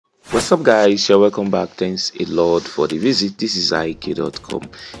What's up guys, you're welcome back. Thanks a lot for the visit. This is ik.com.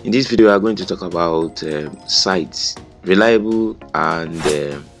 In this video we are going to talk about sites, reliable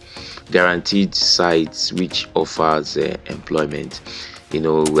and guaranteed sites which offers employment.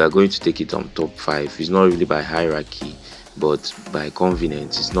 We are going to take it on top 5. It's not really by hierarchy but by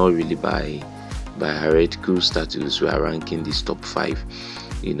convenience. It's not really by hierarchical status. We are ranking this top 5.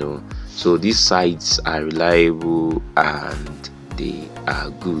 So these sites are reliable and they are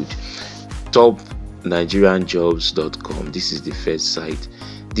good. Top Nigerianjobs.com. This is the first site.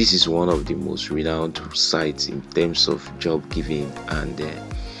 This is one of the most renowned sites in terms of job giving, and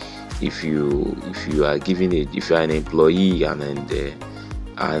if you are an employee and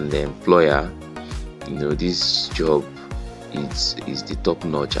an employer, this job is the top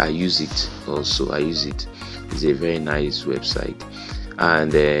notch. I use it also. It's a very nice website.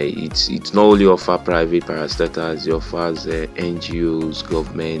 And it's not only offer private parastatals, it offers NGOs,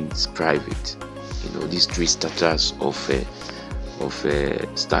 governments, private. These 3 status of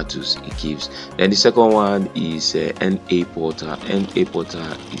status it gives. Then the second one is NA Portal. NA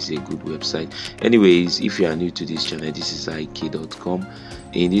Portal is a good website. Anyways, if you are new to this channel, this is ik.com.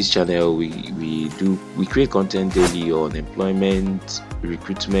 In this channel we create content daily on employment,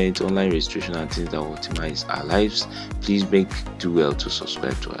 recruitment, online registration, and things that optimize our lives. Please do well to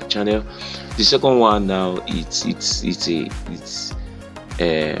subscribe to our channel. The second one now, it's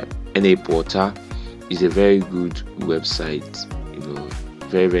NA Portal. It's a very good website,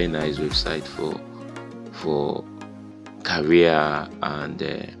 very nice website for career and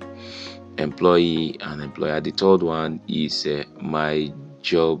employee and employer. The third one is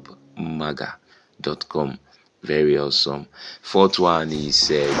myjobmaga.com. Very awesome. Fourth one is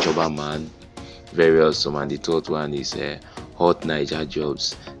Jobberman, very awesome. And the third one is Hot Niger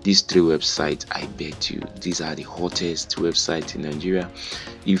Jobs. These 3 websites, I bet you, these are the hottest websites in Nigeria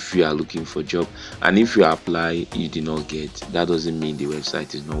if you are looking for a job. And if you apply, you do not get, that doesn't mean the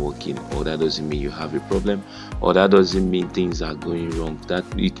website is not working, or that doesn't mean you have a problem, or that doesn't mean things are going wrong. That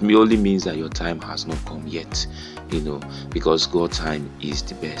it only means that your time has not come yet, because God's time is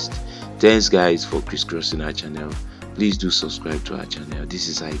the best. Thanks guys for crisscrossing our channel. Please do subscribe to our channel. This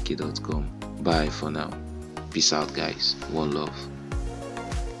is ik.com. Bye for now. Peace out guys. One love.